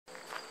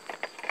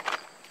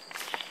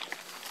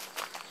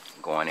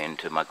going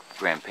into my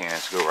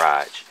grandparents'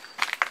 garage.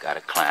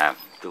 Gotta climb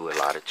through a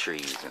lot of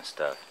trees and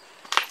stuff.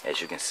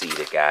 As you can see,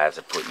 the guys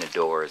are putting the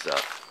doors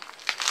up.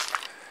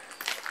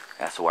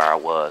 That's where I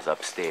was,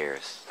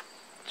 upstairs,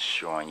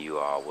 showing you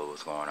all what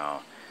was going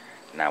on.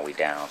 Now we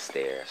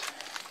downstairs.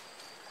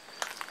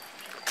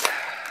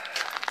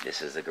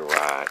 This is the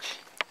garage.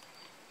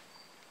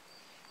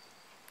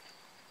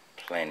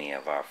 Plenty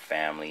of our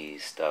family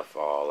stuff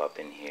all up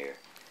in here.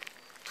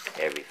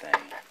 Everything.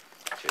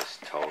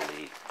 Just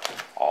totally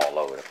all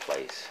over the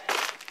place.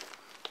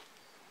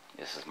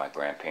 This is my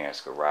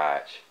grandparents'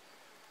 garage.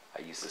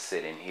 I used to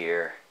sit in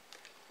here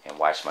and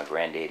watch my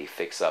granddaddy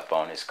fix up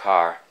on his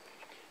car,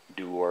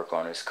 do work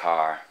on his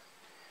car,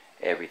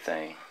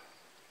 everything.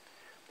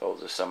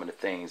 Those are some of the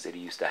things that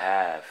he used to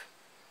have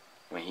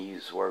when he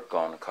used to work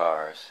on the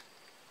cars.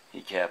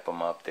 He kept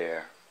them up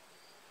there.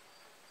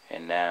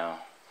 And now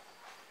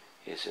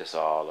it's just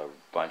all a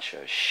bunch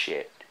of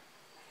shit.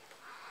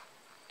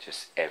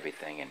 Just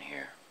everything in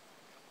here.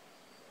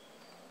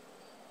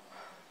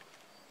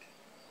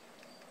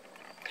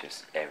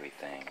 Just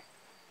everything.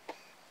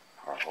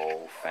 Our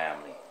whole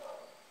family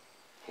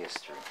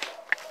history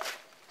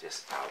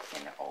just out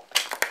in the open.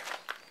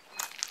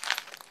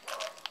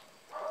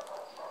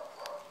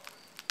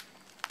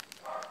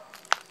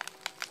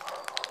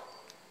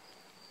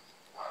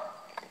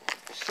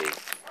 See?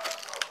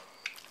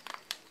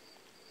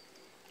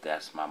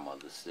 That's my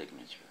mother's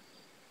signature.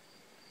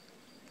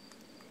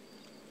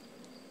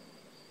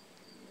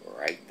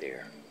 Right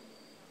there.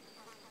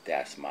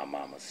 That's my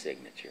mama's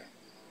signature.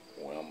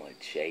 Wilma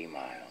J.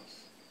 Miles.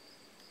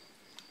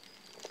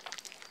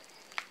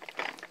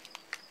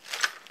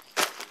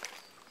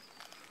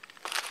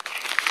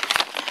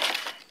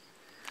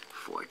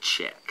 For a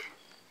check.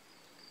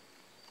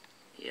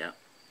 Yep,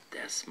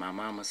 that's my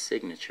mama's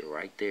signature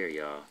right there,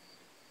 y'all.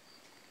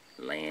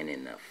 Laying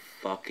in the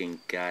fucking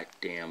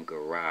goddamn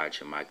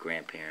garage of my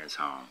grandparents'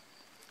 home.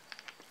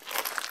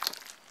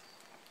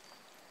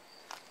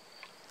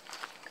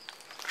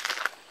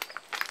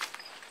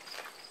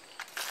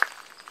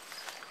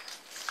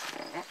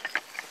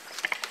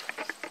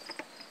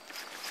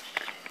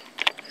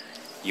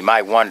 You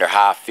might wonder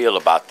how I feel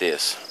about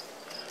this.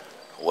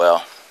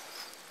 Well,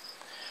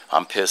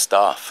 I'm pissed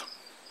off.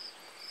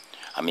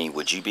 I mean,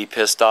 would you be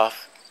pissed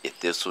off if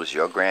this was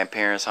your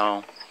grandparents'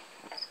 home?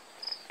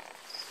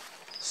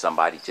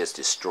 Somebody just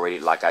destroyed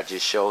it like I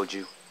just showed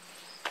you.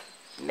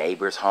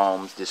 Neighbors'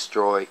 homes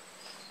destroyed.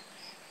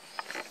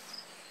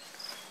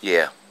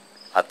 Yeah,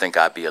 I think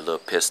I'd be a little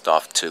pissed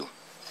off too.